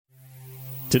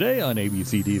Today on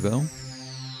ABC Devo,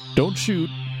 Don't Shoot,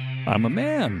 I'm a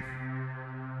Man.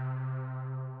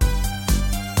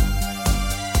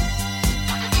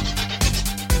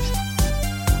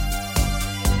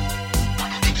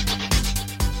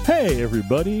 Hey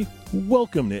everybody,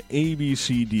 welcome to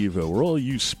ABC Devo, where all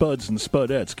you spuds and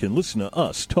spudettes can listen to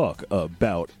us talk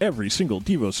about every single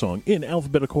Devo song in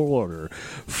alphabetical order,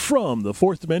 from the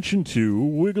Fourth Dimension to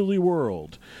Wiggly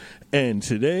World. And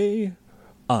today,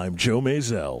 I'm Joe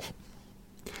Maisel.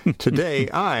 Today,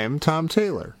 I'm Tom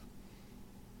Taylor.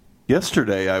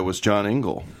 Yesterday, I was John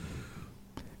Engel.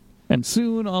 And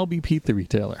soon I'll be Pete the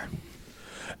Retailer.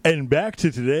 And back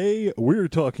to today, we're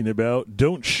talking about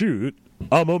Don't Shoot,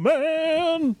 I'm a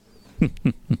Man!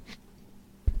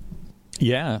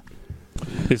 Yeah.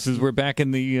 We're back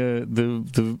in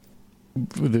the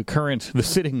current, the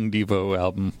sitting Devo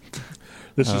album.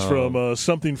 This is from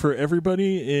Something for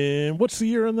Everybody in, what's the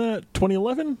year on that?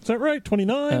 2011? Is that right?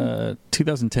 29?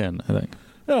 2010, I think.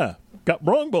 Yeah, got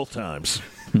wrong both times.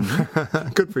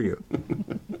 Good for you.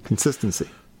 Consistency.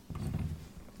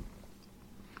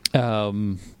 Yeah, Heart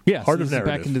so of this is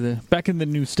back in the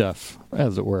new stuff,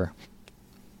 as it were.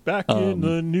 Back in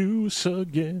the news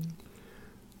again.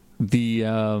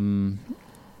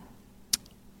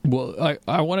 Well,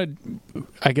 I wanted,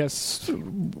 I guess,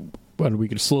 well, we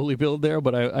could slowly build there,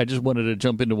 but I just wanted to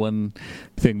jump into one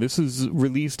thing. This is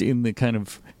released in the kind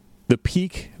of the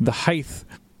peak, the height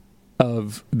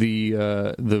of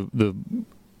the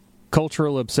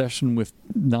cultural obsession with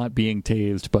not being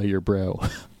tased by your bro.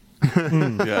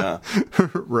 Yeah.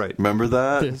 Right. Remember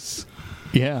that?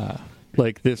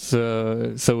 Like this,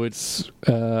 so it's,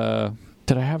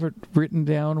 did I have it written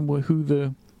down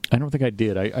I don't think I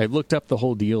did. I looked up the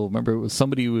whole deal. Remember, it was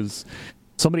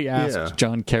somebody asked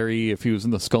John Kerry if he was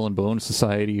in the Skull and Bones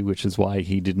Society, which is why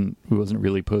he wasn't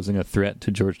really posing a threat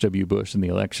to George W. Bush in the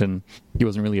election. He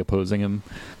wasn't really opposing him,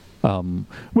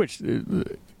 which I'm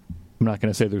not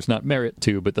going to say there's not merit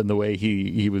to, but then the way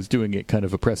he was doing it kind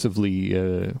of oppressively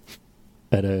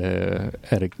at a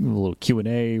little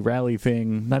Q&A rally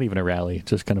thing, not even a rally,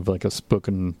 just kind of like a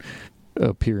spoken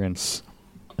appearance.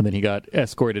 And then he got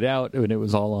escorted out, and it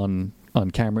was all on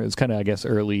camera. It was kind of, I guess,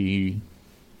 early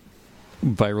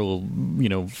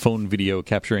viral, phone video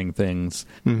capturing things.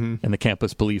 Mm-hmm. And the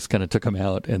campus police kind of took him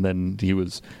out, and then he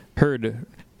was heard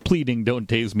pleading, "Don't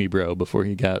tase me, bro," before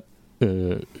he got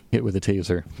hit with a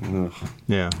taser. Ugh.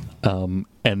 Yeah.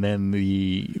 And then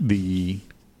the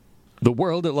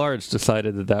world at large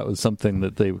decided that was something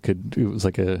that they could. It was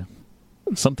like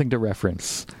something to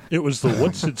reference. It was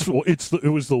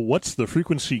the what's the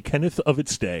frequency Kenneth of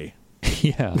its day.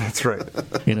 Yeah, that's right.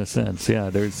 In a sense, yeah.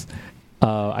 There's.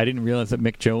 I didn't realize that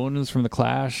Mick Jones from the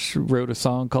Clash wrote a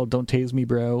song called "Don't Tase Me,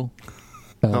 Bro."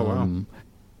 Oh wow.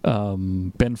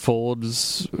 Ben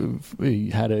Folds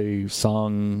had a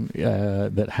song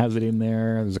that has it in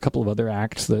there. There's a couple of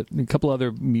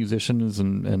other musicians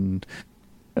and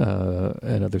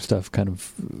other stuff kind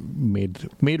of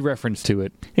made reference to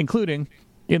it, including,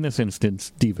 in this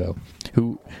instance, Devo,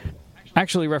 who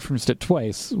actually referenced it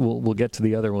twice. We'll get to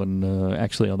the other one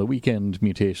actually on the Weekend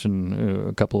Mutation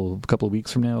a couple of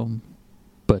weeks from now.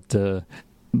 But the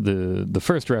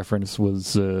first reference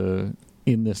was in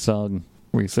this song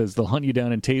where he says, "They'll hunt you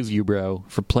down and tase you, bro,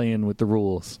 for playing with the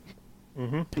rules."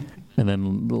 Mm-hmm. And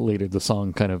then later the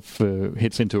song kind of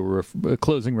hits into a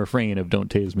closing refrain of "Don't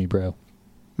tase me, bro."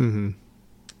 Mm-hmm.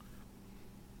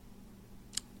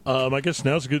 I guess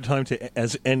now's a good time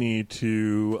as any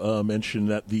to mention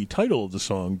that the title of the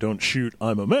song, "Don't Shoot,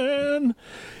 I'm a Man,"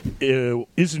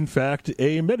 is in fact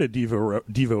a Meta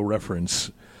Devo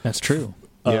reference. That's true.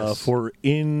 Yes. For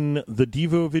in the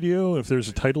Devo video, if there's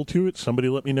a title to it, somebody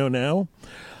let me know now,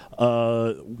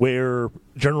 where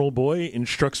General Boy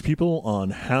instructs people on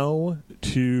how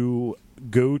to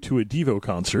go to a Devo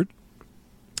concert.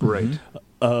 Right.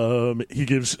 He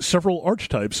gives several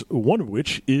archetypes, one of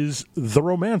which is the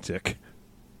romantic.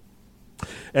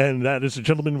 And that is a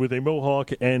gentleman with a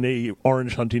mohawk and a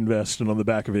orange hunting vest, and on the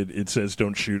back of it, it says,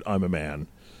 "Don't shoot, I'm a man."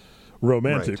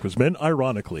 Romantic was meant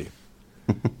ironically.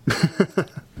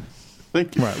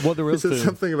 Thank you. Right. Well, there was This is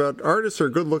something about artists are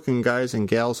good-looking guys and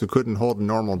gals who couldn't hold a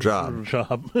normal job.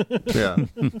 Yeah.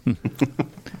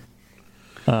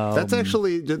 That's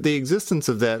actually, the existence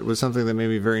of that was something that made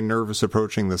me very nervous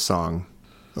approaching this song.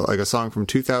 Like a song from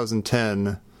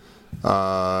 2010,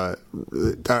 I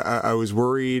was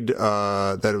worried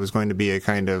that it was going to be a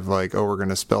kind of like, oh, we're going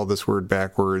to spell this word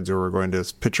backwards, or we're going to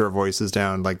pitch our voices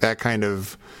down, like that kind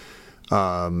of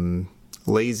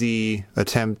lazy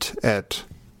attempt at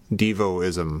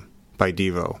Devoism by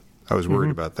Devo. I was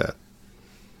worried about that.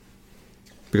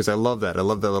 because I love that. I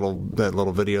love that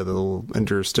little video, the little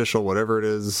interstitial, whatever it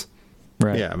is.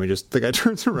 Right. Yeah, I mean, just the guy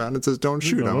turns around and says, "Don't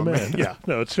shoot him." Man. Yeah,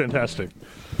 no, it's fantastic.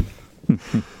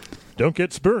 Don't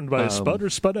get burned by a spud or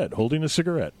spudette holding a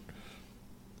cigarette.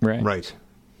 Right. Right.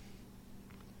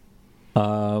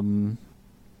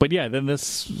 But yeah, then this.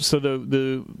 So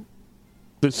the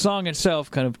song itself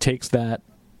kind of takes that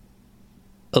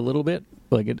a little bit.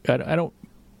 Like I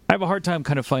have a hard time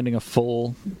kind of finding a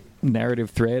full narrative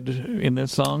thread in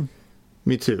this song.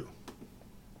 Me too.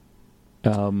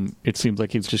 It seems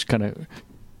like he's just kind of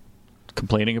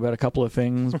complaining about a couple of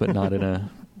things, but not in a.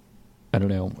 I don't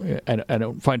know. I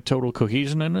don't find total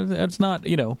cohesion, and it's not.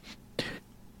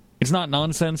 It's not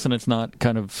nonsense, and it's not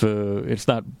kind of. It's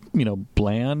not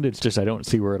bland. It's just I don't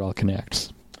see where it all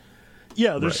connects.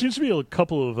 Yeah, there seems to be a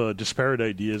couple of disparate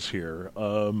ideas here.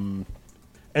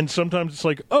 And sometimes it's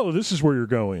like, oh, this is where you're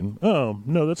going. Oh,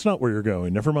 no, that's not where you're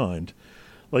going. Never mind.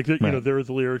 Like, there are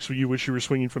the lyrics, you wish you were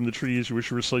swinging from the trees, you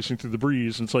wish you were slicing through the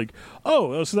breeze. And it's like,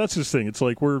 oh, so that's his thing. It's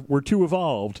like, we're too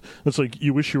evolved. It's like,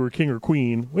 you wish you were king or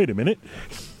queen. Wait a minute.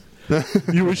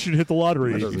 You wish you'd hit the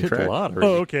lottery. Hit the lottery.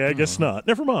 Oh, okay, I guess not.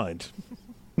 Never mind.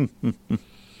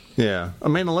 Yeah. I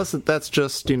mean, unless that's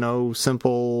just,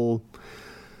 simple...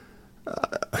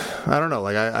 I don't know.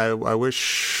 Like, I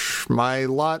wish my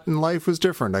lot in life was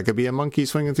different. I could be a monkey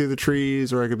swinging through the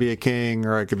trees, or I could be a king,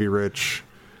 or I could be rich.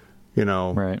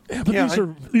 Right. Yeah,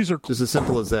 but these are just as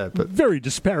simple as that. But very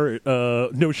disparate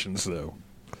notions, though.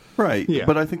 Right. Yeah.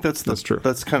 But I think that's true.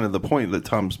 That's kind of the point that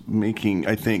Tom's making,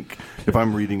 I think, if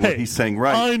I'm reading what he's saying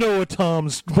right. I know what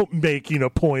Tom's making a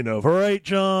point of. All right,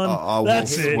 John?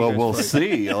 That's it. Well, we'll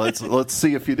see. Let's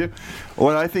see if you do.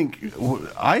 What I think,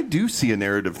 I do see a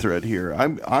narrative thread here.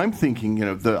 I'm thinking,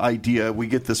 the idea, we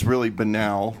get this really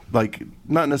banal, like,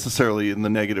 not necessarily in the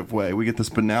negative way. We get this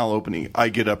banal opening. I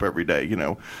get up every day,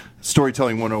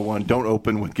 Storytelling 101, don't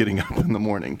open with getting up in the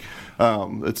morning.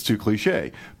 It's too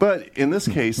cliche. But in this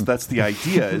case, that's the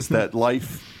idea, is that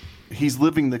life, he's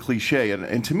living the cliche.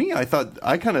 And to me, I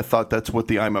kind of thought that's what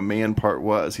the I'm a man part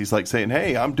was. He's like saying,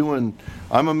 hey, I'm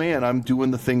a man. I'm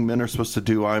doing the thing men are supposed to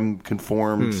do. I'm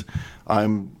conformed.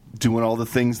 I'm doing all the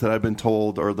things that I've been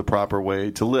told are the proper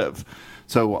way to live.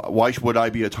 So why would I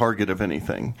be a target of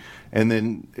anything? And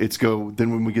then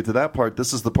then when we get to that part,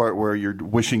 this is the part where you're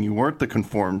wishing you weren't the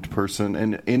conformed person,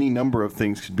 and any number of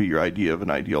things could be your idea of an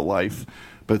ideal life.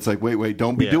 But it's like, wait,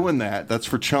 don't be doing that. That's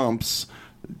for chumps.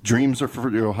 Dreams are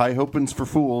for high hopings for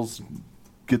fools.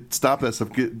 Stop that stuff.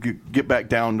 Get back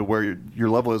down to where your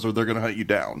level is, or they're going to hunt you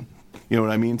down. You know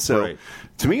what I mean? So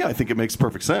to me, I think it makes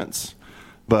perfect sense.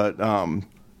 But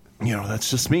that's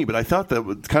just me. But I thought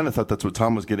that's what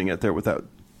Tom was getting at there without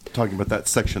talking about that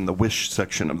section, the wish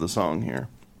section of the song here.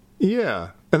 Yeah.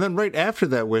 And then right after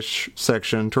that wish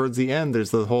section, towards the end,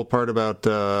 there's the whole part about,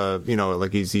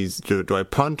 like he's do I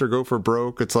punt or go for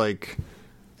broke?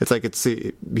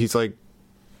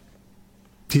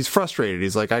 He's frustrated.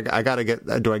 He's like, I got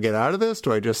to do I get out of this?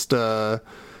 Do I just, do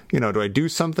I do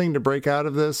something to break out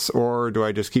of this? Or do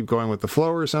I just keep going with the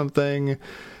flow or something?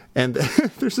 And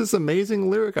there's this amazing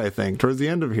lyric, I think, towards the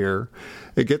end of here.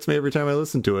 It gets me every time I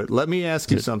listen to it. Let me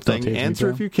ask you something. Answer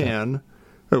if you can.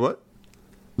 Wait, what?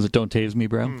 Was it Don't Tase Me,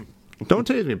 Bro? Don't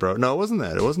Tase Me, Bro. No, it wasn't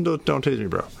that. It wasn't Don't Tase Me,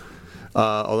 Bro.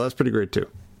 That's pretty great, too.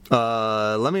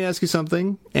 Let me ask you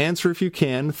something. Answer if you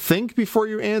can. Think before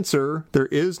you answer. There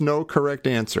is no correct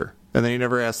answer. And then he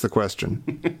never asks the question,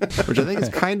 which I think is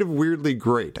kind of weirdly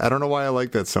great. I don't know why I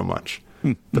like that so much.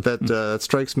 But that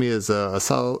strikes me as a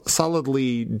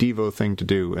solidly Devo thing to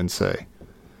do and say.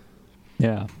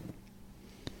 Yeah.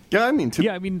 Yeah, I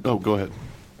mean... Oh, go ahead.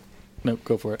 No,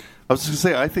 go for it. I was just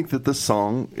going to say, I think that this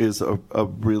song is a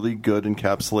really good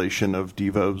encapsulation of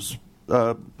Devo's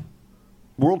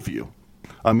worldview.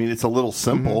 I mean, it's a little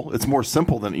simple. Mm-hmm. It's more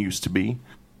simple than it used to be.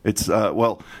 It's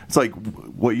it's like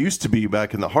what used to be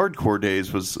back in the hardcore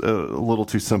days was a little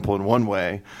too simple in one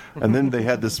way, and then they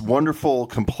had this wonderful,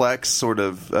 complex, sort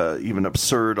of even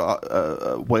absurd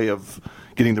way of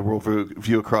getting the world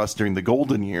view across during the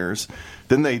golden years.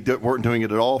 Then they weren't doing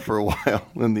it at all for a while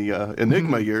in the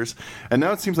Enigma years, and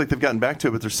now it seems like they've gotten back to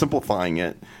it, but they're simplifying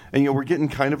it. And we're getting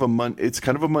kind of it's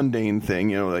kind of a mundane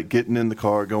thing, like getting in the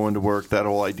car, going to work. That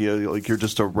whole idea, like you're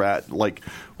just a rat. Like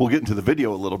we'll get into the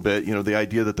video a little bit. The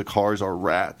idea that the cars are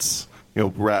rats.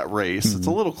 Rat race. Mm-hmm. It's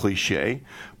a little cliche,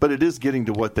 but it is getting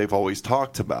to what they've always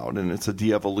talked about, and it's a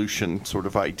de-evolution sort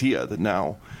of idea that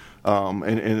now.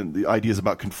 And the ideas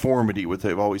about conformity, what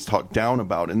they've always talked down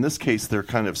about. In this case, they're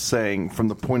kind of saying, from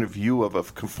the point of view of a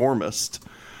conformist,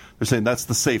 they're saying that's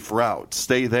the safe route.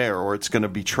 Stay there, or it's going to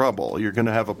be trouble. You're going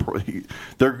to have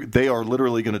they are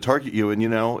literally going to target you. And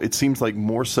it seems like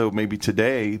more so maybe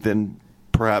today than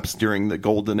perhaps during the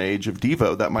golden age of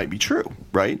Devo, that might be true,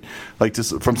 right? Like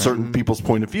from certain people's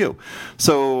point of view.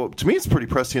 So to me, it's a pretty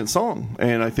prescient song,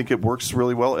 and I think it works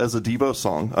really well as a Devo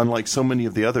song, unlike so many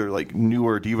of the other like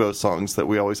newer Devo songs that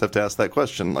we always have to ask that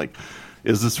question, like,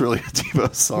 is this really a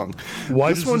Devo song? Why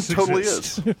this does one this totally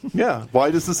exist? is. Yeah. Why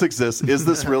does this exist? Is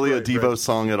this really a Devo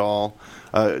song at all?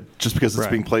 Just because it's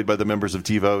being played by the members of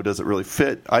Devo, does it really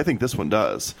fit? I think this one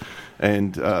does,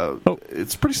 and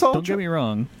it's pretty solid. Don't get me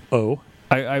wrong. Oh,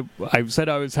 I said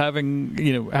I was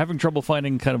having trouble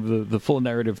finding kind of the full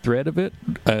narrative thread of it.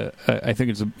 I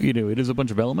think it's it is a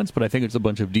bunch of elements, but I think it's a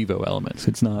bunch of Devo elements.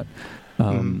 It's not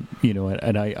and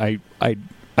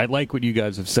I like what you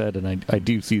guys have said, and I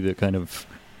do see the kind of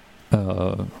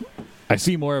I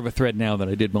see more of a thread now than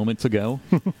I did moments ago.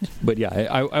 But yeah,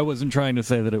 I wasn't trying to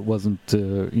say that it wasn't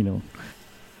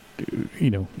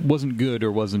wasn't good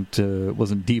or wasn't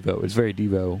Devo. It's very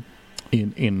Devo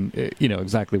in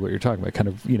exactly what you're talking about. Kind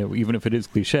of even if it is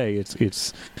cliche,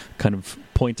 it's kind of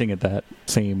pointing at that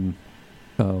same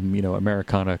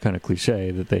Americana kind of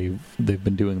cliche that they've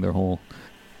been doing their whole.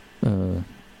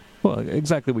 Well,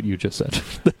 exactly what you just said.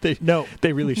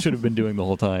 They really should have been doing the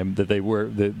whole time. That they were,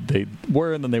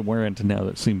 and then they weren't, and now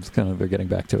it seems kind of they're getting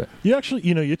back to it. You actually,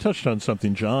 you touched on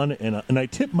something, John, and I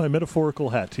tip my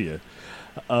metaphorical hat to you,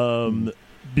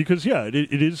 because it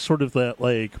is sort of that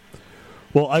like.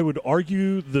 Well, I would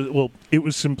argue it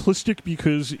was simplistic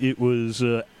because it was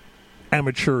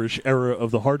amateurish era of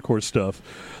the hardcore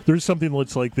stuff. There's something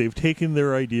that's like they've taken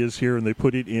their ideas here and they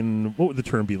put it in, what would the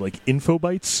term be, like info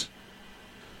bites?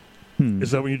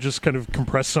 Is that when you just kind of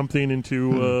compress something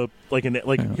into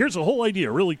here's a whole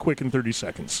idea really quick in 30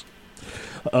 seconds?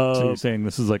 So you're saying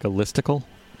this is like a listicle?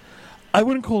 I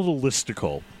wouldn't call it a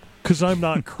listicle because I'm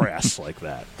not crass like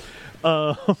that.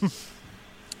 No,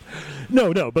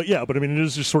 but I mean, it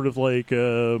is just sort of like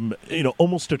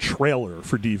almost a trailer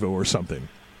for Devo or something.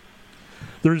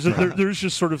 There's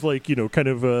just sort of like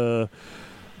there's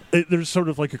sort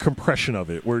of like a compression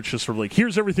of it where it's just sort of like,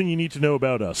 here's everything you need to know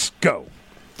about us. Go.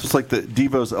 Just like the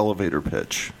Devo's elevator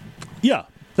pitch. Yeah,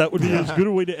 that would be as good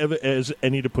a way as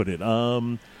any to put it.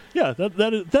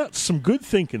 That's some good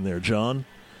thinking there, John.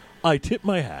 I tip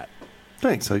my hat.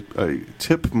 Thanks. I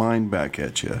tip mine back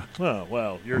at you. Oh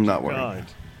well, you're I'm not kind.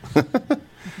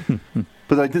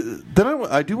 But I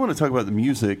do want to talk about the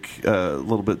music a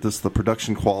little bit. The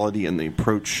production quality and the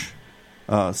approach,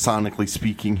 sonically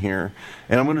speaking here.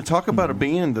 And I'm going to talk about a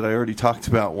band that I already talked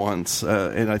about once,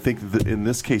 and I think that in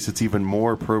this case it's even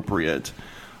more appropriate,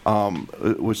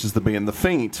 which is the band The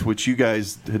Faint, which you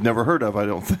guys had never heard of, I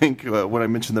don't think, when I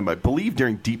mentioned them, I believe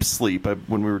during Deep Sleep,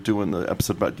 when we were doing the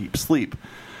episode about Deep Sleep.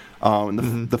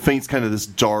 And the Faint's kind of this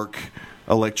dark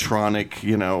electronic,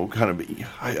 kind of,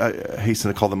 I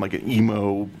hasten to call them like an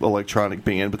emo electronic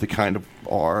band, but they kind of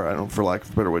are, I don't know, for lack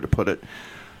of a better way to put it.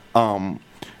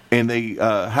 And they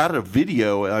had a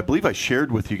video, I believe I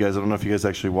shared with you guys, I don't know if you guys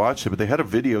actually watched it, but they had a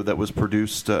video that was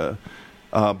produced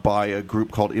by a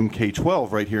group called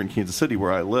MK12 right here in Kansas City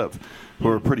where I live, who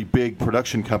are a pretty big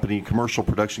production company, commercial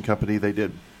production company.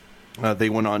 They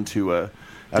went on to,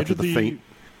 after The Faint.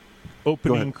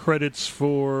 Opening credits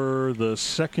for the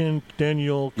second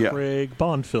Daniel Craig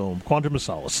Bond film, Quantum of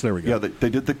Solace. There we go. Yeah,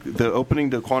 they did the opening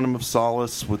to Quantum of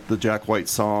Solace with the Jack White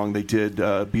song. They did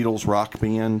Beatles Rock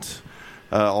Band,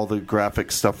 all the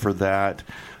graphic stuff for that.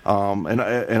 And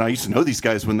I used to know these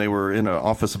guys when they were in an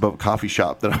office above a coffee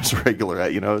shop that I was regular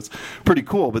at. It's pretty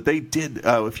cool. But they did.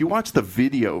 If you watch the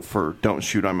video for "Don't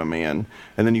Shoot, I'm a Man,"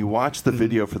 and then you watch the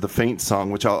video for the Faint song,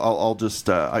 which I'll just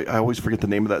I always forget the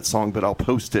name of that song, but I'll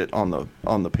post it on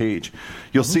the page.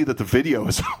 You'll see that the video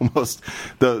is almost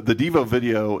the Devo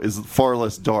video is far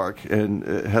less dark and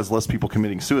it has less people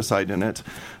committing suicide in it,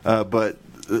 but.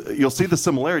 You'll see the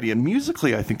similarity, and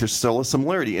musically I think there's still a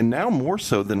similarity, and now more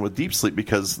so than with Deep Sleep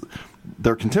because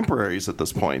they're contemporaries at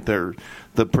this point.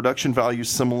 The production value is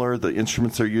similar, the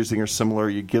instruments they're using are similar.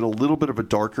 You get a little bit of a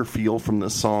darker feel from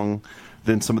this song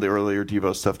than some of the earlier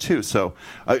Devo stuff too. So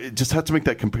I just have to make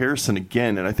that comparison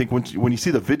again, and I think when you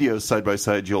see the videos side by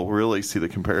side, you'll really see the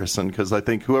comparison because I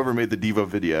think whoever made the Devo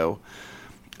video,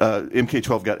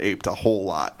 MK12 got aped a whole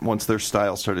lot once their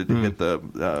style started to hit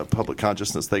the public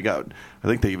consciousness. I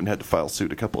think they even had to file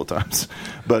suit a couple of times.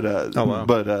 But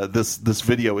this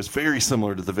video is very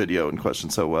similar to the video in question.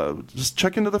 So just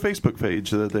check into the Facebook page,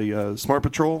 the Smart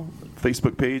Patrol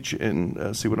Facebook page,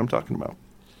 and see what I'm talking about.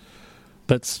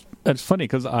 That's funny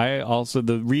because I also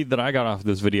the read that I got off of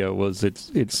this video was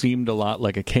it seemed a lot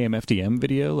like a KMFDM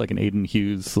video, like an Aidan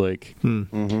Hughes, like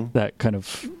that kind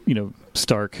of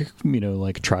stark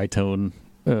like tritone,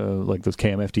 like those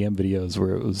KMFDM videos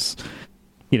where it was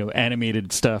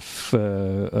animated stuff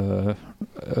of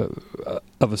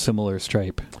a similar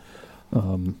stripe.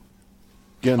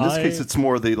 Yeah, in this case, it's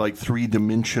more the like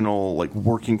 3-dimensional, like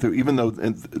working through. Even though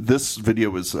this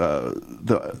video is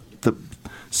the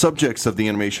subjects of the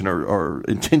animation are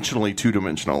intentionally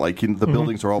 2-dimensional, like the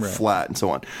buildings are all flat and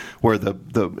so on. Where the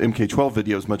MK12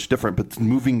 video is much different, but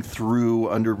moving through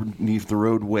underneath the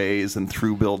roadways and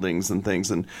through buildings and things,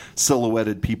 and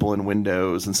silhouetted people in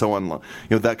windows and so on.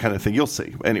 That kind of thing. You'll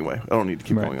see. Anyway, I don't need to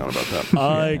keep going on about that.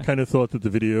 I kind of thought that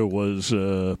the video was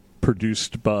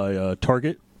produced by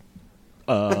Target.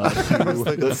 I was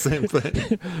thinking the same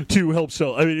thing. To help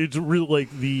sell. I mean, it's really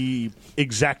like the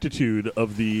exactitude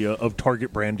of the of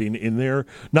Target branding in there.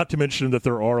 Not to mention that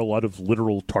there are a lot of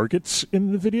literal targets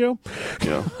in the video.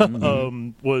 Yeah.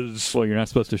 Was Well, you're not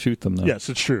supposed to shoot them, though. yes,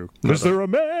 it's true. Because they're a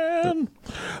man.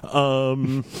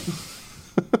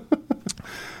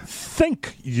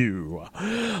 Thank you.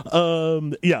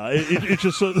 It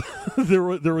just there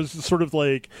was sort of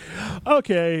like,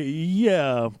 okay,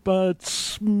 yeah, but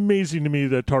it's amazing to me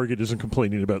that Target isn't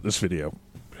complaining about this video.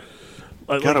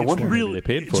 God, I wonder really, they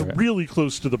paid for it's it. really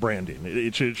close to the branding.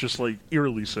 It's just like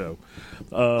eerily so.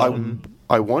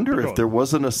 I wonder if there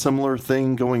wasn't a similar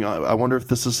thing going on. I wonder if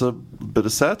this is a bit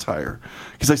of satire,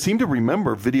 because I seem to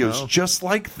remember videos just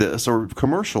like this or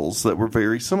commercials that were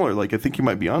very similar. Like, I think you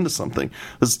might be onto something.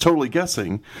 This is totally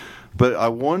guessing, but I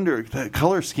wonder, that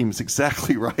color scheme is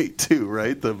exactly right too,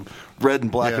 right? The red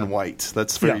and black and white.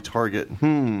 That's very Target.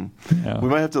 Yeah. We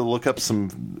might have to look up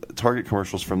some Target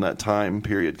commercials from that time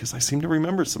period, because I seem to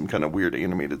remember some kind of weird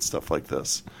animated stuff like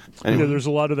this. Anyway. Yeah, there's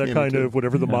a lot of that kind of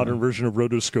whatever the modern version of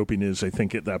rotoscoping is, I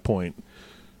think, at that point.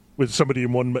 With somebody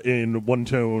in one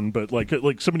tone, but like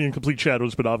somebody in complete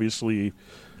shadows, but obviously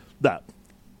that.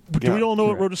 Do we all know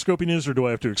what rotoscoping is, or do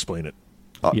I have to explain it?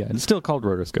 Yeah, it's still called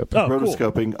rotoscoping. Oh, cool.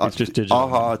 Rotoscoping. It's just digital.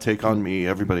 Aha, Take on Me,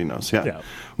 everybody knows. Yeah.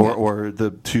 Or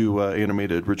the two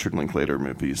animated Richard Linklater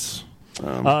movies.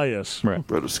 Yes. Right.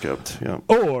 Rotoscoped, yeah.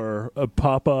 Or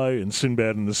Popeye and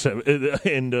Sinbad and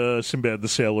Sinbad the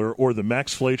Sailor, or the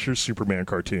Max Fleischer Superman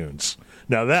cartoons.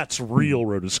 Now that's real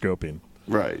rotoscoping.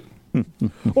 Right.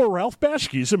 Or Ralph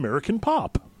Bashke's American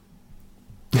Pop.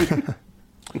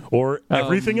 Or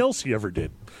everything else he ever did.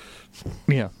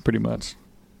 Yeah, pretty much.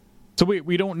 So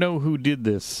we don't know who did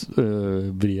this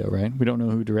video, right? We don't know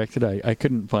who directed it. I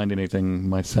couldn't find anything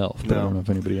myself, but I don't know if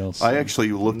anybody else. I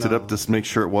actually looked it up to make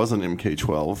sure it wasn't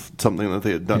MK12, something that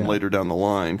they had done later down the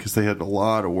line, because they had a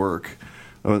lot of work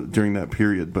during that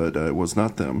period, but it was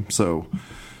not them. So,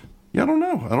 yeah, I don't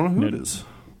know. I don't know who it is.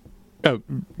 Oh,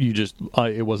 you just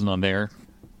it wasn't on there.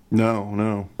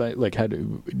 No. Like,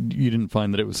 you didn't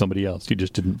find that it was somebody else. You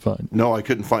just didn't find. No, I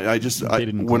couldn't find.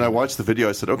 When I watched the video,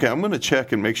 I said, "Okay, I'm going to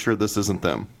check and make sure this isn't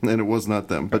them," and it was not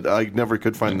them. But I never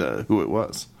could find who it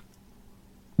was.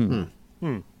 Because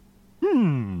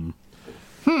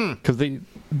they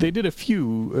did a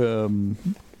few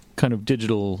kind of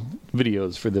digital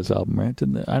videos for this album, right?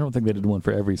 And I don't think they did one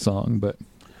for every song, but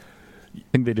I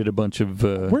think they did a bunch of.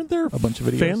 Weren't there a bunch of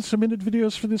videos? fan submitted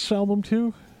videos for this album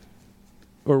too?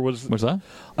 Or was that?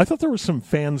 I thought there were some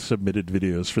fan submitted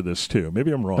videos for this too.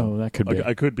 Maybe I'm wrong. Oh, that could be.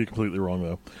 I could be completely wrong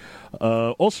though.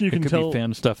 Also, you can tell be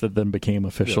fan stuff that then became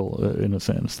official in a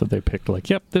sense, that they picked. Like,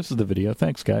 yep, this is the video.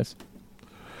 Thanks, guys.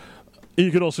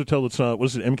 You could also tell it's not.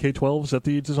 Was it MK12? Is that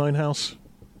the design house?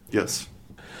 Yes.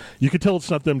 You could tell it's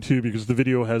not them too, because the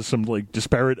video has some like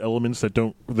disparate elements that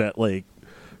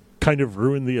kind of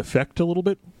ruin the effect a little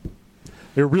bit.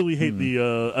 I really hate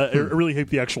I really hate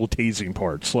the actual tasing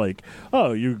parts. Like,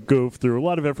 you go through a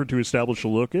lot of effort to establish a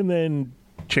look and then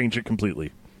change it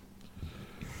completely.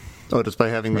 Oh, just by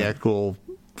having the actual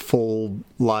full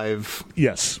live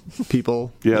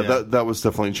people. Yeah, that was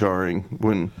definitely jarring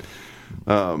when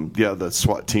the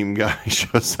SWAT team guy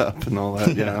shows up and all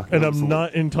that. Yeah, and I'm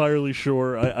not entirely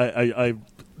sure. I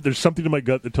there's something in my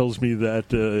gut that tells me that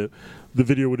the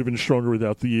video would have been stronger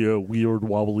without the weird,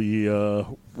 wobbly,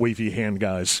 wavy hand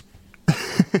guys.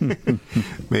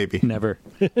 Maybe. Never.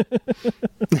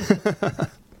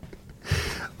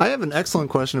 I have an excellent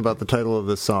question about the title of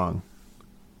this song.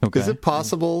 Okay. Is it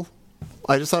possible?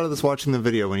 I just thought of this watching the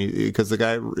video because the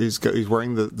guy he's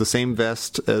wearing the same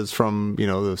vest as from the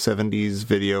 70s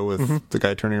video with the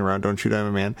guy turning around, "Don't shoot, I'm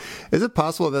a man." Is it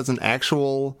possible that's an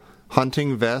actual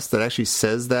hunting vest that actually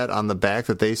says that on the back,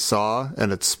 that they saw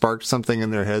and it sparked something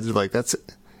in their heads? They're like, that's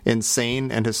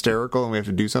insane and hysterical, and we have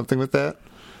to do something with that?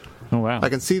 Oh, wow. I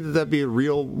can see that'd be a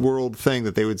real world thing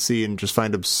that they would see and just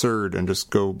find absurd and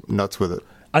just go nuts with it.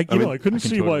 I couldn't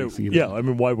see why. totally see that. Yeah, I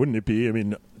mean, why wouldn't it be? I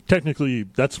mean, technically,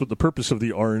 that's what the purpose of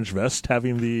the orange vest,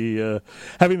 having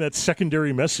that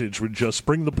secondary message would just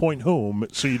bring the point home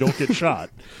so you don't get shot.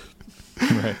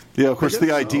 Right. Yeah, of course,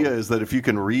 the idea is that if you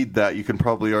can read that, you can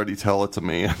probably already tell it's a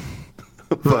man.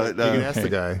 But you can ask the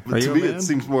guy. Are to you a me, man? it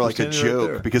seems more like a Standing right joke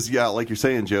there. because, yeah, like you're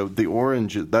saying, Joe, the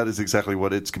orange, that is exactly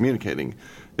what it's communicating.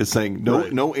 It's saying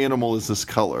no animal is this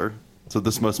color, so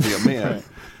this must be a man. Right.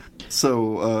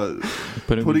 So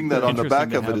But putting that on the interesting back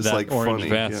to of it have is that like orange funny.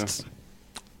 vest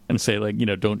and say like,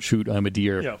 don't shoot, I'm a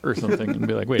deer Yeah. or something, and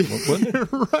be like, wait,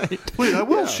 what? Right. Yeah. Wait, I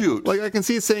will shoot. Like I can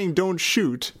see it saying "don't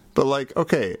shoot," but like,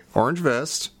 okay, orange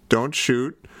vest, don't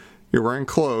shoot. You're wearing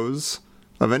clothes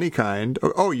of any kind.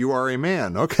 Oh, you are a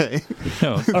man. Okay,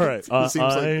 No. All right. it seems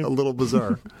like a little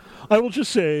bizarre. I will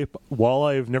just say, while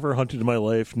I have never hunted in my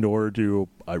life, nor do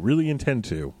I really intend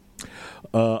to,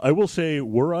 I will say,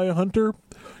 were I a hunter,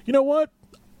 you know what?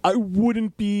 I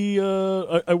wouldn't be.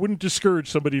 I wouldn't discourage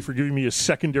somebody for giving me a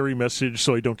secondary message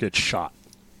so I don't get shot.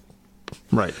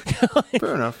 Right.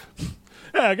 Fair enough.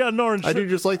 Yeah, I got an orange. I do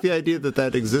just like the idea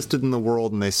that existed in the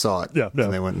world and they saw it. Yeah, no.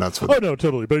 And they went nuts with Oh it. no,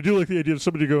 totally. But I do like the idea of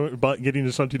somebody getting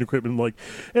this hunting equipment, like,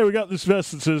 hey, we got this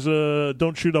vest that says,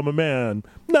 "Don't shoot, I'm a man."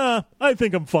 Nah, I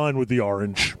think I'm fine with the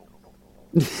orange.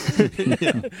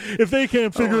 If they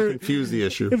can't figure it, Confuse the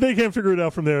issue. if they can't figure it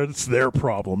out from there, it's their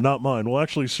problem, not mine. Well,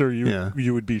 actually, sir,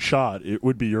 you would be shot. It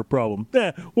would be your problem.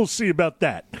 We'll see about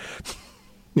that.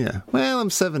 Yeah. Well, I'm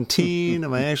 17.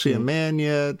 Am I actually a man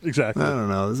yet? Exactly. I don't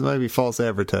know. This might be false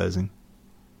advertising.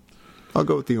 I'll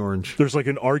go with the orange. There's like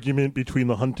an argument between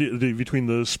between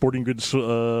the sporting goods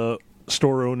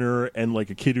store owner and like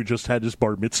a kid who just had his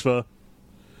bar mitzvah.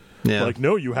 Yeah. Like,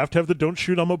 no, you have to have the "don't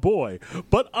shoot, I'm a boy."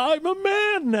 But I'm a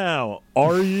man now.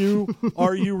 Are you?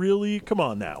 Are you really? Come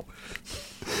on now.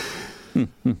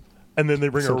 And then they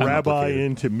bring So a rabbi complicated.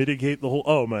 in to mitigate the whole.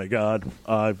 Oh my God!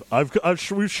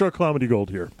 We've struck comedy gold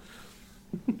here.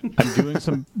 I'm doing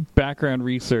some background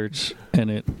research, and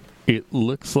it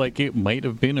looks like it might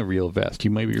have been a real vest.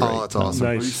 You might be right. Oh, that's awesome.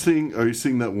 Are you Nice.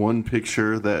 seeing that one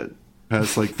picture that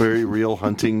has like very real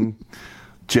hunting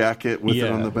jacket with it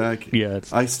on the back? Yeah,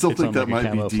 I still think on that like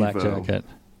a might be camo flak Devo. jacket.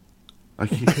 I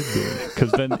can't-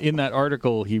 Because then in that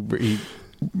article, he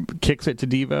kicks it to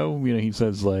Devo. He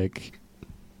says like,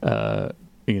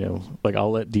 like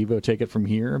I'll let Devo take it from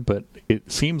here. But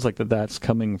it seems like that's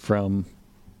coming from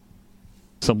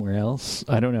somewhere else.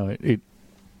 I don't know.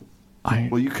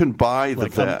 Well, you can buy the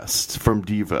Like some- vest from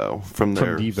Devo, from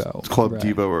their Devo, Club right.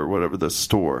 Devo or whatever the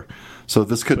store. So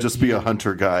this could just be a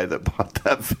hunter guy that bought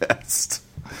that vest.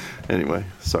 Anyway,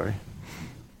 sorry.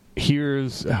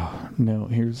 Here's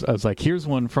here's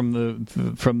one from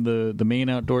the main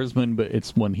outdoorsman, but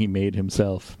it's one he made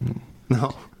himself.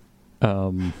 No.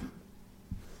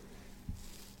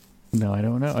 No, I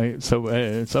don't know.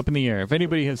 It's up in the air. If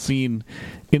anybody has seen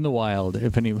in the wild,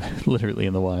 literally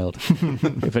in the wild,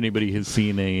 if anybody has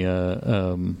seen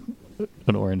an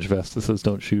orange vest that says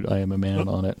 "Don't shoot, I am a man"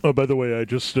 on it. Oh, by the way, I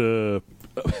just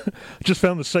just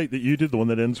found the site that you did, the one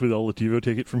that ends with "I'll let Devo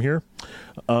take it from here."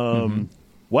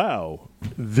 Wow,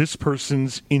 this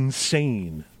person's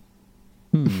insane.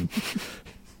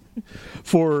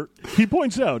 For he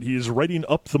points out he is writing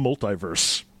up the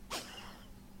multiverse.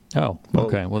 Oh,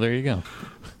 okay. Well, there you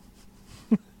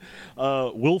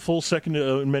go. Willful Second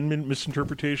Amendment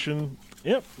misinterpretation.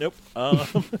 Yep, nope.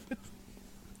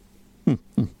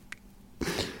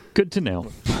 Good to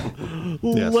know.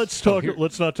 Yes. Let's talk. here-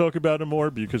 Let's not talk about him more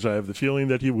because I have the feeling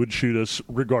that he would shoot us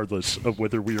regardless of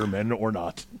whether we are men or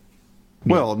not.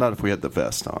 Well, not if we had the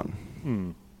vest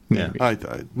on. Yeah.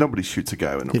 Nobody shoots a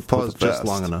guy in a, He with paused a vest. just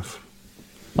long enough.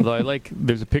 Although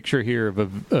there's a picture here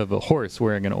of a horse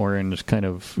wearing an orange kind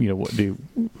of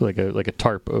like a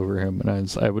tarp over him,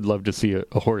 and I would love to see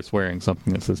a horse wearing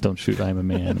something that says "Don't shoot, I'm a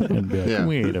man," and be like, Yeah.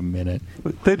 wait a minute.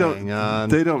 But they don't. Hang on.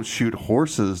 They don't shoot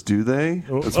horses, do they?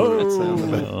 That's what it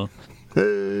sounded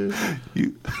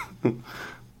like.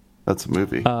 That's a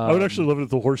movie. I would actually love it if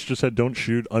the horse just had "Don't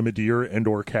shoot, I'm a deer" and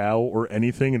or cow or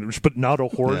anything, and but not a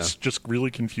horse. Yeah. Just really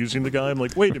confusing the guy. I'm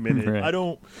like, wait a minute, Right. I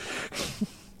don't.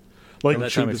 Like, By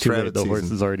that shoot time the it's too late. rabbit The horse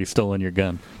season. has already stolen your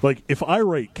gun. like if I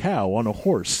write "cow" on a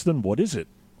horse, then what is it?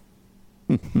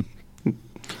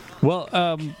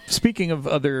 Well, speaking of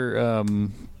other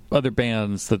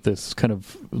bands that this kind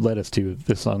of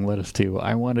this song led us to,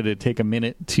 I wanted to take a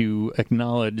minute to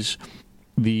acknowledge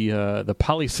the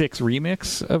Poly 6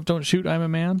 remix of "Don't Shoot, I'm a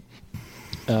Man,"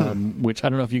 which I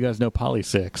don't know if you guys know Poly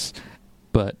 6,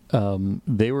 but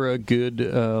they were a good,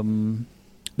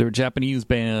 they were a Japanese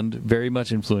band, very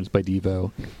much influenced by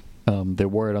Devo, They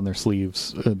wore it on their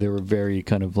sleeves. They were very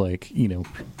kind of like,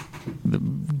 the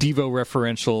Devo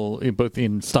referential, both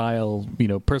in style,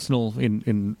 personal,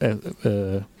 in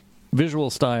visual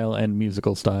style and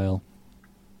musical style.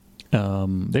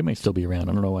 They may still be around.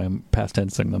 I don't know why I'm past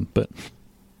tensing them, but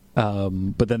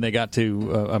then they got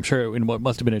to, I'm sure in what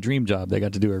must have been a dream job, they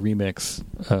got to do a remix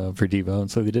for Devo,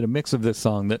 and so they did a mix of this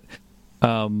song that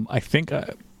I think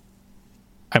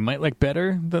I might like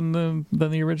better than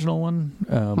the original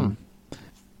one,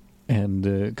 and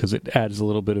because it adds a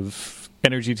little bit of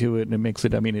energy to it, and it makes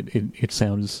it. I mean, it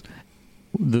sounds,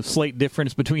 the slight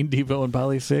difference between Devo and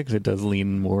Poly 6. It does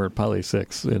lean more Poly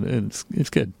 6, and it's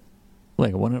good.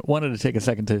 Like I wanted to take a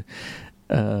second to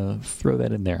throw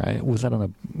that in there. Was that on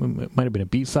it might have been a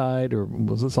B-side, or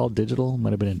was this all digital?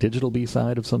 Might have been a digital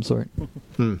B-side of some sort.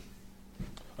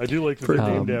 I do like that they're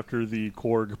named after the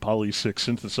Korg Poly 6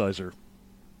 synthesizer.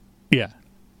 Yeah.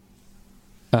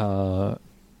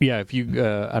 If you,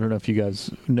 I don't know if you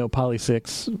guys know Poly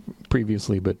 6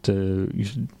 previously, but you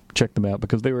should check them out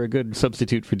because they were a good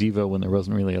substitute for Devo when there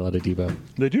wasn't really a lot of Devo.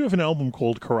 They do have an album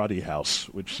called Karate House,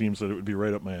 which seems that it would be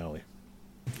right up my alley.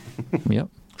 Yep.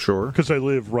 Sure. Because I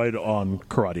live right on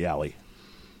Karate Alley.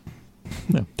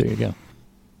 No, there you go.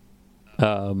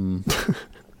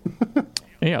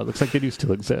 Yeah, it looks like they do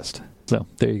still exist. So,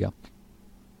 there you go.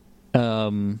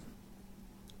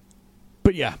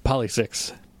 But yeah, Poly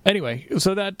 6. Anyway,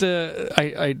 so that,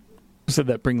 I said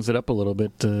that brings it up a little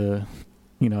bit.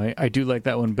 I do like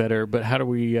that one better, but how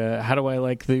do I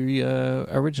like the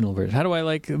original version? How do I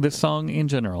like this song in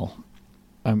general?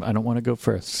 I don't want to go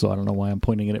first, so I don't know why I'm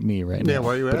pointing it at me right now. Yeah,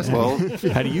 why are you asking? Well,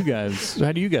 How do you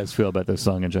guys feel about this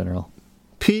song in general?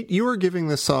 Pete, you are giving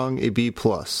this song a B+,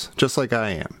 just like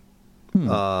I am.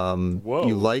 Whoa.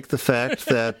 You like the fact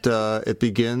that it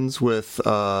begins with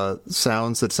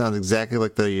sounds that sound exactly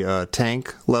like the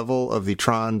tank level of the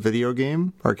Tron video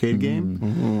game, arcade game.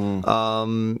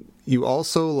 mm-hmm. You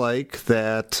also like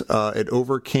that it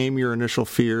overcame your initial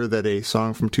fear that a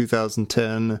song from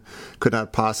 2010 could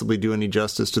not possibly do any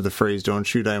justice to the phrase "Don't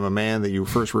shoot, I am a man" that you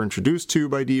first were introduced to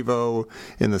by Devo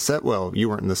in the set. Well, you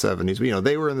weren't in the 70s, but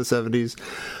they were in the 70s.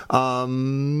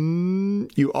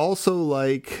 You also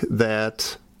like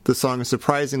that the song is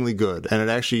surprisingly good, and it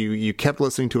actually you kept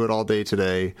listening to it all day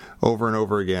today, over and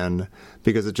over again,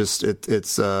 because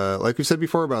it's like we said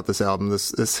before about this album.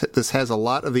 This has a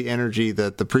lot of the energy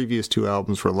that the previous two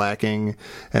albums were lacking,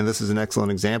 and this is an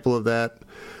excellent example of that.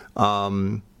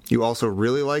 You also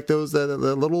really like that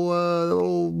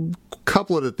little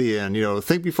couplet at the end.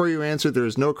 Think before you answer. There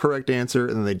is no correct answer,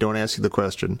 and then they don't ask you the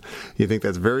question. You think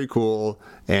that's very cool,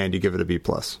 and you give it a B+.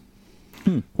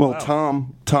 Well, wow.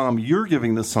 Tom, you're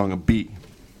giving this song a B.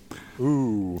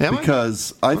 Ooh.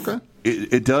 Because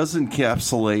it does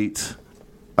encapsulate,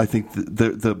 I think,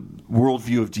 the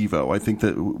worldview of Devo. I think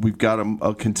that we've got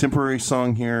a contemporary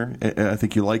song here, and I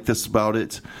think you like this about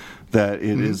it, that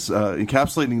it is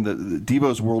encapsulating the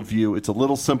Devo's worldview. It's a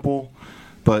little simple,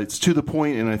 but it's to the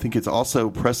point, and I think it's also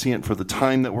prescient for the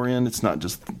time that we're in. It's not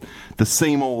just the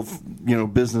same old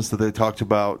business that they talked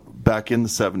about back in the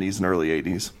 70s and early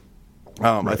 80s.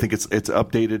 Right. I think it's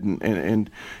updated and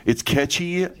it's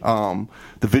catchy. The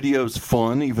video's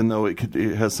fun, even though it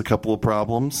has a couple of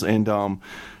problems. And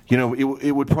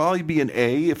it would probably be an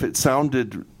A if it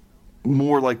sounded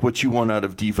more like what you want out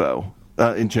of Devo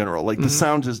in general. Like the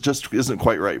sound isn't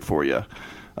quite right for you.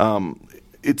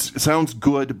 It sounds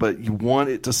good, but you want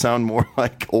it to sound more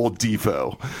like old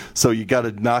Devo. So you got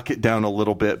to knock it down a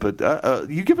little bit. But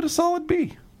you give it a solid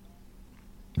B.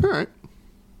 All right.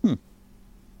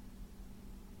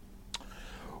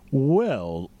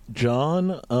 Well,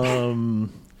 John,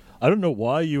 I don't know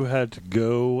why you had to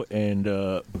go and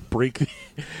break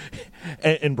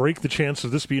the chance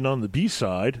of this being on the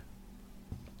B-side.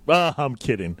 I'm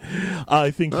kidding.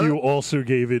 I think you also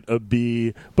gave it a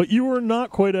B, but you were not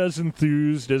quite as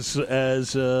enthused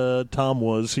as Tom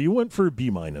was, so you went for a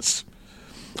B-. It's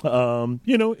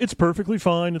perfectly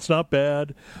fine. It's not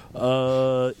bad.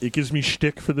 It gives me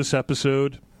shtick for this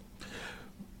episode.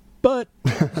 But,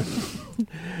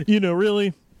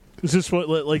 really, is this what,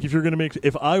 like,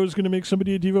 if I was going to make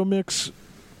somebody a Devo mix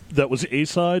that was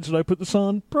A-sides, would I put this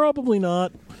on? Probably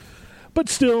not. But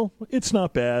still, it's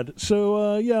not bad.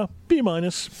 So, B-.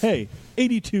 Hey,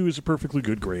 82 is a perfectly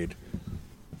good grade.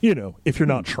 If you're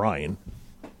not trying.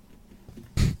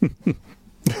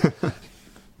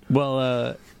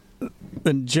 Well,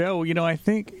 and Joe, I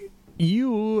think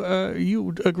you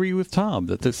agree with Tom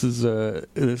that this is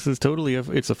totally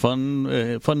it's a fun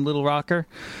little rocker.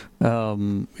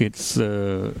 It's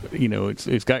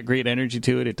got great energy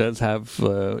to it. It does have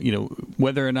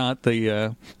whether or not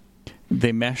the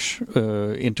mesh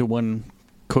into one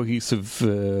cohesive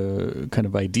kind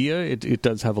of idea. It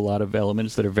does have a lot of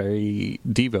elements that are very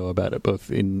Devo about it, both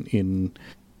in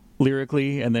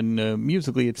lyrically and then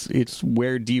musically. It's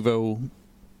where Devo,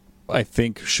 I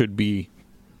think, should be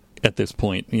at this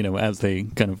point, as they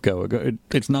kind of go.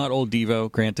 It's not old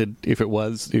Devo, granted. If it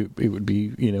was, it would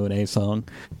be, an A song.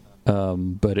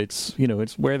 But it's,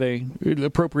 it's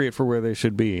appropriate for where they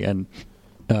should be. And,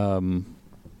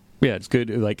 it's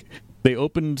good. Like, they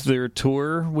opened their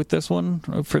tour with this one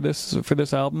for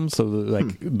this album. So,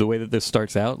 the way that this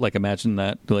starts out, like, imagine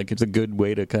that. Like, it's a good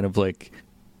way to kind of, like,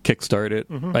 kickstart it.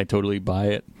 Mm-hmm. I totally buy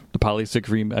it. The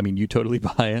Poly6 you totally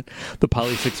buy it. The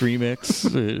Poly6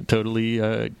 remix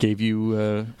totally gave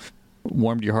you,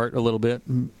 warmed your heart a little bit.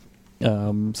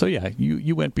 So yeah,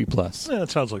 you went B+. Yeah, that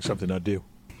sounds like something I'd do.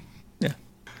 Yeah.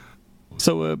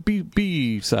 So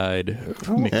B side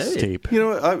mixtape. Hey. You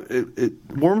know what? It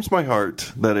warms my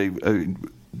heart that a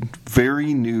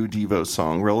very new Devo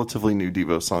song, relatively new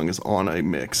Devo song, is on a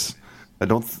mix. I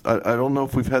don't know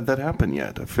if we've had that happen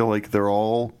yet. I feel like they're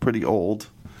all pretty old.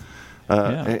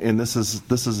 And this is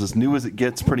as new as it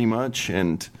gets, pretty much,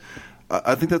 and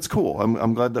I think that's cool.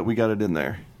 I'm glad that we got it in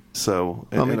there. So,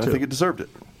 and I think it deserved it.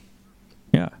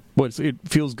 Yeah, well, it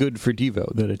feels good for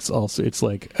Devo that it's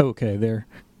like, okay, they're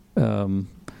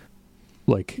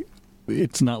like,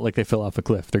 it's not like they fell off a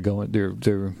cliff.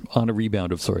 They're on a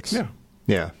rebound of sorts.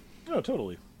 Yeah. Oh,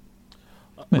 totally.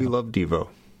 We love Devo.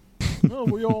 No,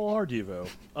 we all are Devo.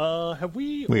 Have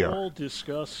we all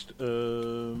discussed?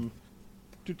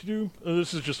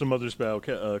 This is just a Mother's Bow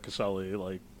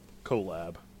Casale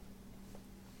collab.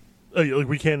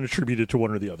 We can't attribute it to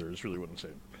one or the other. Is really what I'm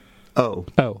saying. Oh!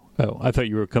 I thought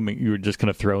you were just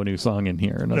going to throw a new song in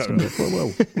here, and I was going to go,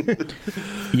 whoa.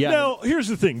 Yeah. Now, here's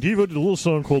the thing. Devo did a little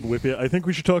song called "Whip It." I think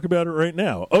we should talk about it right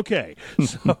now. Okay.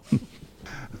 So.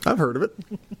 I've heard of it.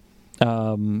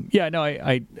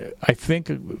 I think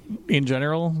in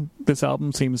general this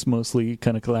album seems mostly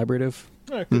kind of collaborative.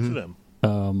 Good for them.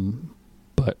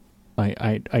 But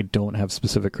I don't have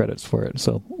specific credits for it,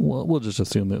 so we'll just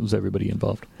assume it was everybody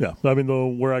involved. Yeah, I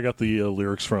mean, where I got the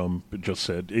lyrics from, it just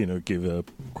said, give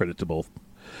credit to both.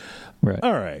 Right.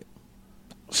 All right.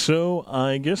 So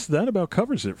I guess that about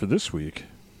covers it for this week.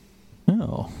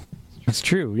 Oh, that's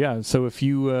true. Yeah. So if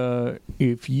you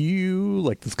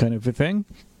like this kind of a thing,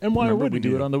 and why would we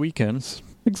do it on the weekends?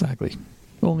 Exactly.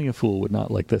 Only a fool would not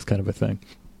like this kind of a thing.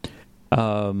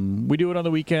 We do it on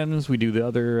the weekends. We do the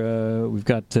other. We've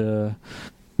got. Let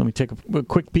me take a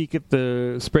quick peek at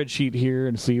the spreadsheet here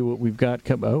and see what we've got.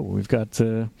 We've got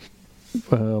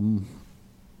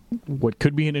what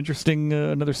could be an interesting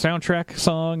another soundtrack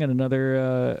song and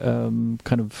another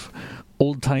kind of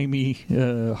old timey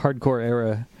hardcore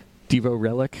era Devo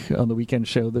relic on the weekend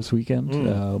show this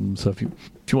weekend. So if you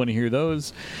want to hear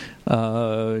those, you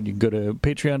can go to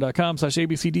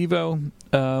patreon.com/abcdevo.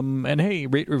 And hey,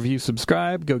 rate, review,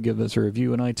 subscribe. Go give us a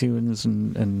review on iTunes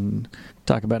and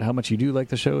talk about how much you do like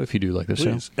the show, if you do like the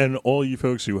show. And all you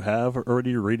folks who have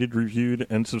already rated, reviewed,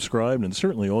 and subscribed, and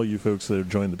certainly all you folks that have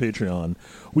joined the Patreon,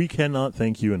 we cannot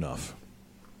thank you enough.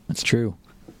 That's true.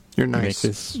 You're you nice. make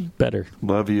this better.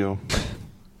 Love you.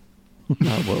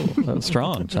 Whoa, that was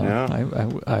strong, Tom. Yeah.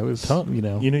 I was,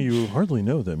 you hardly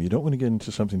know them. You don't want to get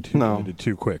into something too committed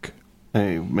too quick.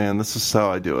 Hey, man, this is how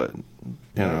I do it.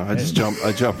 I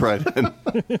jump right in.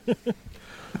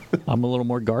 I'm a little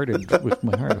more guarded with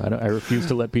my heart. I refuse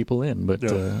to let people in. But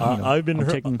I've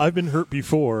been hurt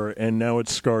before, and now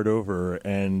it's scarred over,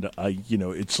 and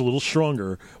it's a little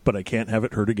stronger, but I can't have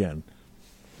it hurt again.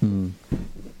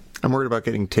 I'm worried about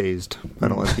getting tased. I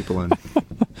don't let people in.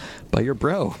 By your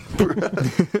bro.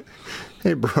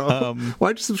 Hey, bro.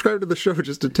 Why'd you subscribe to the show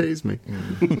just to tase me?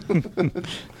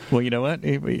 Well, you know what?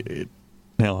 I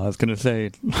was going to say,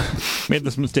 made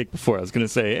this mistake before. I was going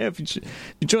to say, hey, if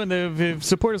you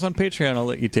support us on Patreon, I'll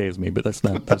let you tase me. But that's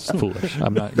foolish.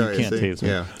 I'm not. You can't tase me.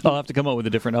 Yeah. I'll have to come up with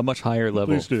a much higher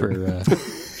level for you.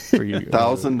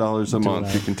 $1,000 a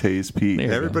month, you can tase Pete.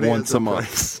 Everybody once a month.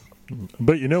 Price.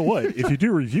 But you know what? If you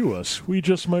do review us, we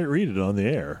just might read it on the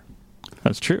air.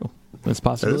 That's true. There's a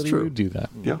possibility we would do that.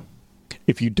 Yeah.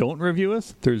 If you don't review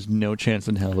us, there's no chance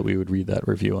in hell that we would read that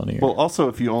review on the air. Well, also,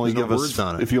 if you only give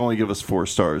us 4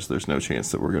 stars, there's no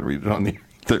chance that we're going to read it on the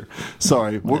air.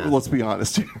 Sorry, let's be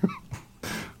honest here.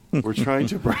 We're trying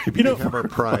to bribe you have our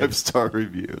pride. 5-star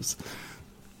reviews.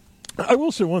 I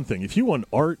will say one thing: if you want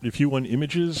art, if you want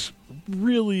images,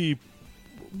 really,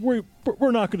 we're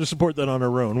not going to support that on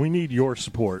our own. We need your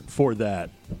support for that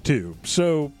too.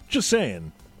 So, just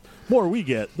saying, more we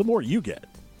get, the more you get.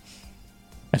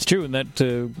 That's true, and that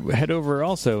head over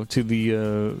also to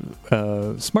the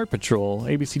Smart Patrol,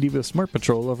 ABC Devo Smart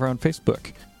Patrol over on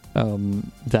Facebook.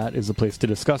 That is a place to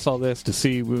discuss all this, to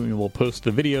see. We'll post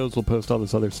the videos, we'll post all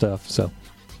this other stuff. So,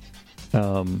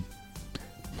 fun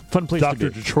place Dr.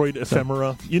 to be. Detroit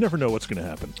ephemera. You never know what's going to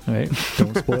happen. All right,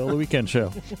 don't spoil the weekend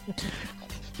show.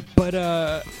 But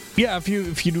yeah, if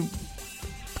you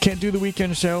can't do the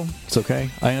weekend show, it's okay.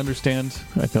 I understand.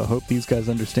 I hope these guys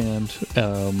understand.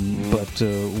 But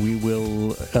we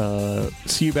will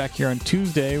see you back here on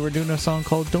Tuesday. We're doing a song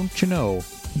called "Don't You Know."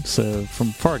 It's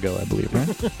from Fargo, I believe,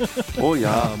 right? Oh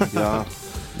yeah, yeah.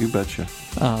 You betcha.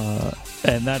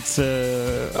 And that's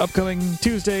upcoming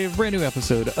Tuesday, a brand new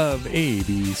episode of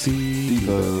ABC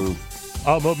Devo.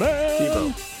 I'm a man.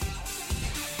 Devo.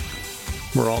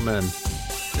 We're all men.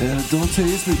 Yeah, don't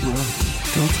tase me, bro.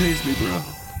 Don't tase me, bro.